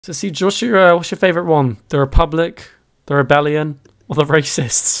So see, what's your favourite one? The Republic, the Rebellion, or the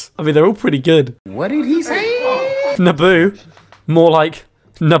Racists? I mean, they're all pretty good. What did he say? Naboo. More like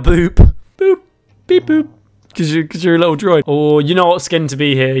Naboop. Boop. Beep boop. Because you're a little droid. Oh, you know what skin to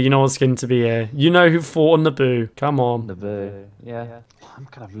be here. You know what skin to be here. You know who fought on Naboo. Come on. Naboo. Yeah. I'm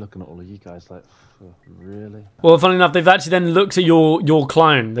kind of looking at all of you guys like, really? Well, funny enough, they've actually then looked at your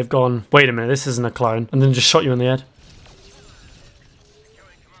clone. They've gone, wait a minute, this isn't a clone. And then just shot you in the head.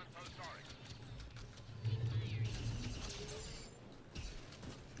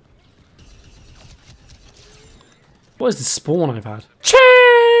 What is the spawn I've had?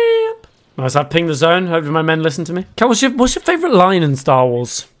 Champ! Nice, I've pinged the zone. Hope my men listen to me. Cal, what's your favourite line in Star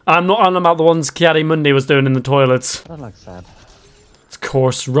Wars? I'm not on about the ones Kiadi Mundi was doing in the toilets. I don't like sad. It's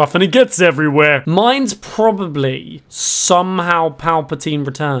coarse, rough, and it gets everywhere. Mine's probably somehow Palpatine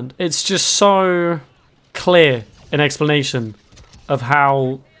returned. It's just so clear an explanation of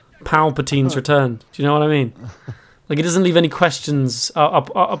how Palpatine's returned. Do you know what I mean? Like, it doesn't leave any questions up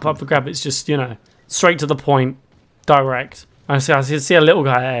for grab. It's just, you know, straight to the point. Direct. I see a little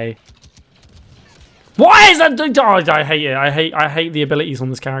guy at A. Why is that? Oh, I hate it. I hate the abilities on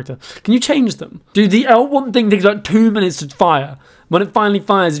this character. Can you change them? Dude, the L1 thing takes like 2 minutes to fire. When it finally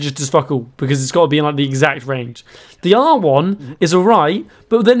fires, it just does fuck all because it's got to be in like the exact range. The R1 is alright,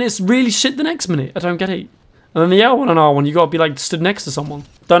 but then it's really shit the next minute. I don't get it. And then the L1 and R1, you got to be like stood next to someone.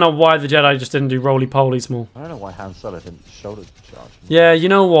 Don't know why the Jedi just didn't do roly-polies more. I don't know why Han Solo didn't shoulder charge. Yeah, you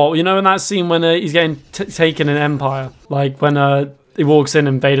know what? You know in that scene when he's getting taken in Empire? Like when he walks in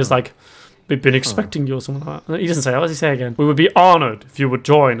and Vader's like, we've been expecting you or something like that. He doesn't say that. What does he say again? We would be honoured if you would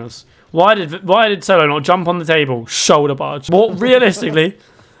join us. Why did Solo not jump on the table, shoulder barge? Well, realistically,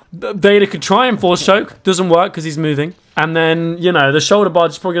 Vader could try and force choke. Doesn't work because he's moving. And then, you know, the shoulder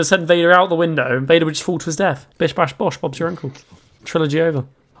barge is probably going to send Vader out the window. And Vader would just fall to his death. Bish, bash, bosh, Bob's your uncle. Trilogy over.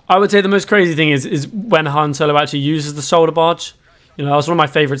 I would say the most crazy thing is when Han Solo actually uses the shoulder barge. You know, that was one of my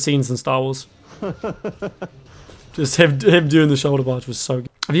favourite scenes in Star Wars. Just him doing the shoulder barge was so good.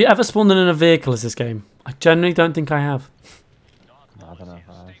 Have you ever spawned in a vehicle as this game? I generally don't think I have. No, I don't know if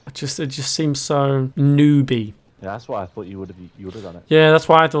I have. It just seems so newbie. Yeah, that's why I thought you would have done it. Yeah, that's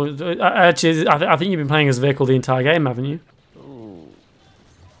why I thought. I think you've been playing as a vehicle the entire game, haven't you? Ooh.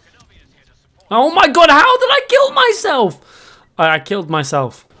 Oh my god! How did I kill myself? I killed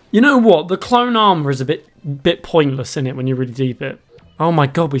myself. You know what? The clone armor is a bit pointless in it when you really deep it. Oh my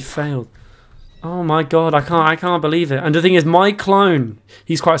god, we failed. Oh my god, I can't believe it. And the thing is, my clone,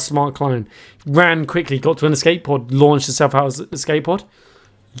 he's quite a smart clone, ran quickly, got to an escape pod, launched himself out of the escape pod.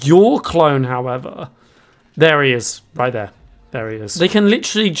 Your clone, however, there he is, right there. There he is. They can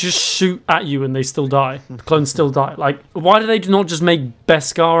literally just shoot at you and they still die. The clones still die. Like, why do they not just make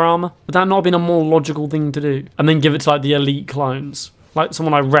Beskar armor? Would that not have been a more logical thing to do? And then give it to like the elite clones, like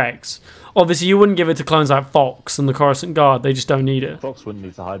someone like Rex. Obviously, you wouldn't give it to clones like Fox and the Coruscant Guard. They just don't need it. Fox wouldn't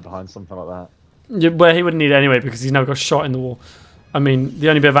need to hide behind something like that. Yeah, well, he wouldn't need it anyway because he's never got shot in the war. I mean, the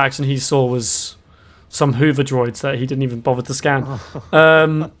only bit of action he saw was some Hoover droids that he didn't even bother to scan.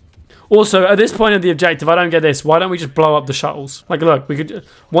 Also, at this point of the objective, I don't get this. Why don't we just blow up the shuttles? Like, look, we could.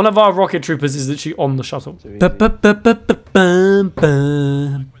 One of our rocket troopers is literally on the shuttle.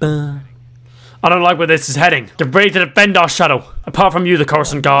 I don't like where this is heading. Get ready to defend our shuttle. Apart from you, the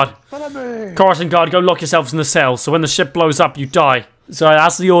Coruscant Guard. Coruscant Guard, go lock yourselves in the cells. So when the ship blows up, you die. So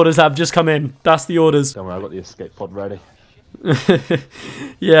that's the orders that have just come in. That's the orders. Don't worry, I've got the escape pod ready.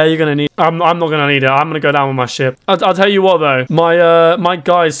 Yeah, you're gonna need. I'm not gonna need it. I'm gonna go down with my ship. I'll tell you what though. My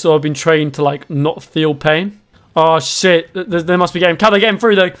guys sort of been trained to like not feel pain. Oh shit! They must be getting. They're getting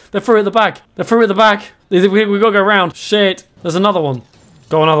through though. They're through at the back. They're through at the back. We gotta go around. Shit! There's another one.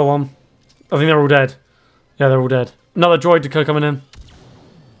 Got another one. I think they're all dead. Yeah, they're all dead. Another droid coming in.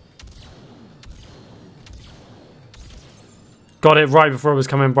 Got it right before it was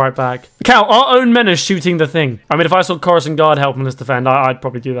coming right back. Cal, our own men are shooting the thing. I mean, if I saw Coruscant Guard helping us defend, I'd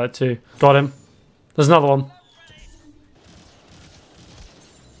probably do that too. Got him. There's another one.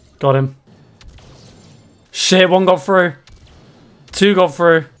 Got him. Shit, one got through. Two got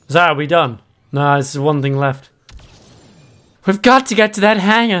through. Is that how we done? Nah, there's one thing left. We've got to get to that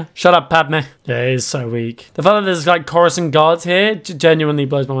hangar. Shut up, Padme. Yeah, it is so weak. The fact that there's like Coruscant Guards here genuinely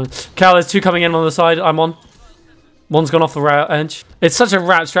blows my mind. Cal, there's two coming in on the side. I'm on. One's gone off the edge. It's such a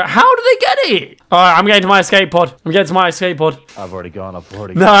rat strat. How do they get it? All right, I'm getting to my escape pod. I'm getting to my escape pod. I've already gone.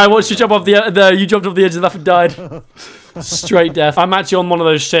 No, I watched you jump off the. You jumped off the edge of that and died. Straight death. I'm actually on one of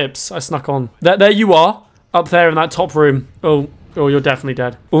those ships. I snuck on. There you are, up there in that top room. Oh, you're definitely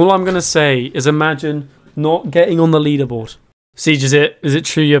dead. All I'm gonna say is imagine not getting on the leaderboard. Siege, is it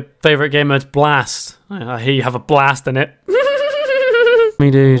true your favorite game mode's Blast? I hear you have a blast in it. Me,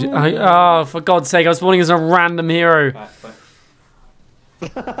 dude. Oh, for God's sake, I was spawning as a random hero.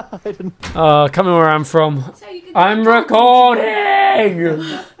 Coming where I'm from. I'm recording!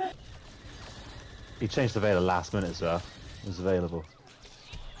 He changed the Vader last minute, so it was available.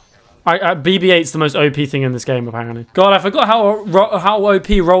 BB-8's the most OP thing in this game, apparently. God, I forgot how OP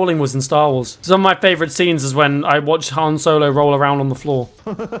rolling was in Star Wars. Some of my favorite scenes is when I watch Han Solo roll around on the floor.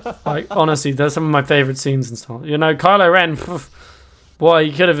 Like, honestly, they're some of my favorite scenes in Star Wars. You know, Kylo Ren, boy,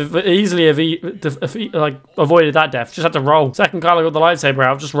 he could have easily avoided that death. Just had to roll. Second Kylo got the lightsaber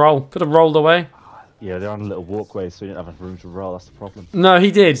out, just roll. Could have rolled away. Yeah, they're on a little walkway, so you didn't have room to roll. That's the problem. No,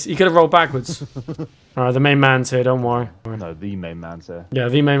 he did. He could have rolled backwards. Alright, the main man's here, don't worry. No, the main man's here. Yeah,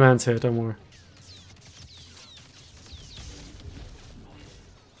 the main man's here, don't worry.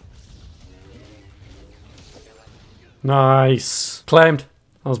 Nice. Claimed.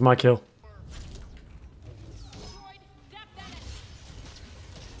 That was my kill.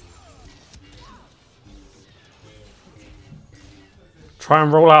 Try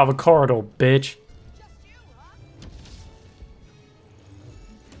and roll out of a corridor, bitch.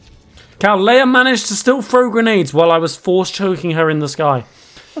 Cal, Leia managed to still throw grenades while I was force choking her in the sky.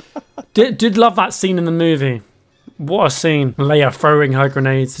 Did love that scene in the movie. What a scene. Leia throwing her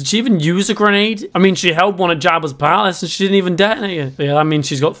grenades. Did she even use a grenade? I mean, she held one at Jabba's palace and she didn't even detonate it. But yeah, that means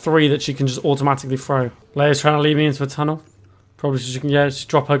she's got 3 that she can just automatically throw. Leia's trying to lead me into a tunnel. Probably she can, yeah, she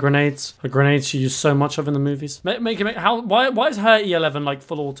drop her grenades. Her grenades she used so much of in the movies. Why is her E11 like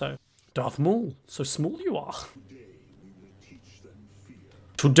full auto? Darth Maul, so small you are.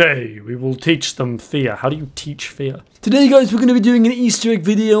 Today, we will teach them fear. How do you teach fear? Today, guys, we're going to be doing an Easter egg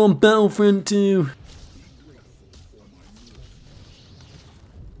video on Battlefront 2.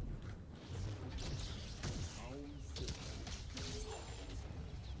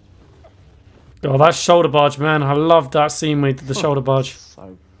 Oh, that shoulder barge, man. I love that scene where he did the shoulder barge.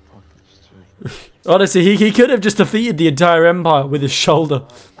 So fucking stupid. Honestly, he could have just defeated the entire Empire with his shoulder.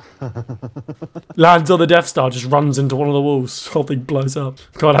 Lands on the Death Star, just runs into one of the walls. Whole thing blows up.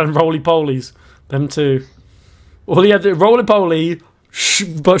 God, and roly-polies. Them too. All he had to roly-poly,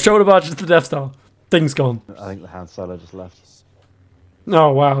 shoulder barge to the Death Star. Thing's gone. I think the Han Solo just left.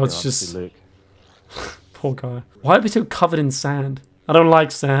 Oh, wow, it's Yeah, just... Luke. Poor guy. Why are we so covered in sand? I don't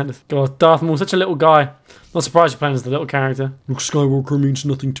like sand. God, Darth Maul, such a little guy. Not surprised you're playing as the little character. Luke Skywalker means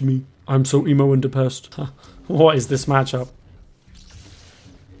nothing to me. I'm so emo and depressed. What is this matchup?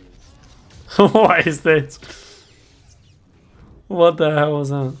 What is this? What the hell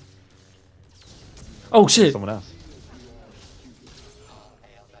was that? Oh shit! Someone else.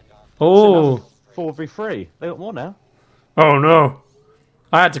 Oh! 4v3. They got more now. Oh no!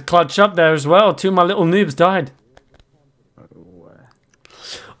 I had to clutch up there as well. 2 of my little noobs died.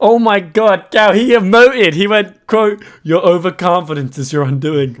 Oh my god, Cal, he emoted. He went, quote, "Your overconfidence is your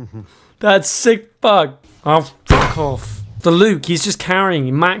undoing." That's sick fuck. Oh, fuck off. The Luke, he's just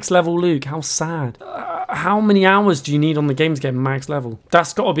carrying max level Luke. How sad. How many hours do you need on the game to get max level?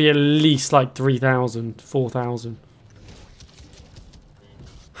 That's got to be at least like 3,000, 4,000.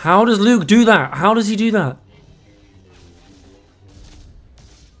 How does Luke do that? How does he do that?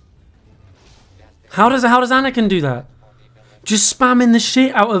 How does Anakin do that? Just spamming the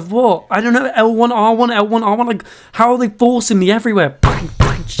shit out of what? I don't know, L1, R1, L1, R1. Like, how are they forcing me everywhere?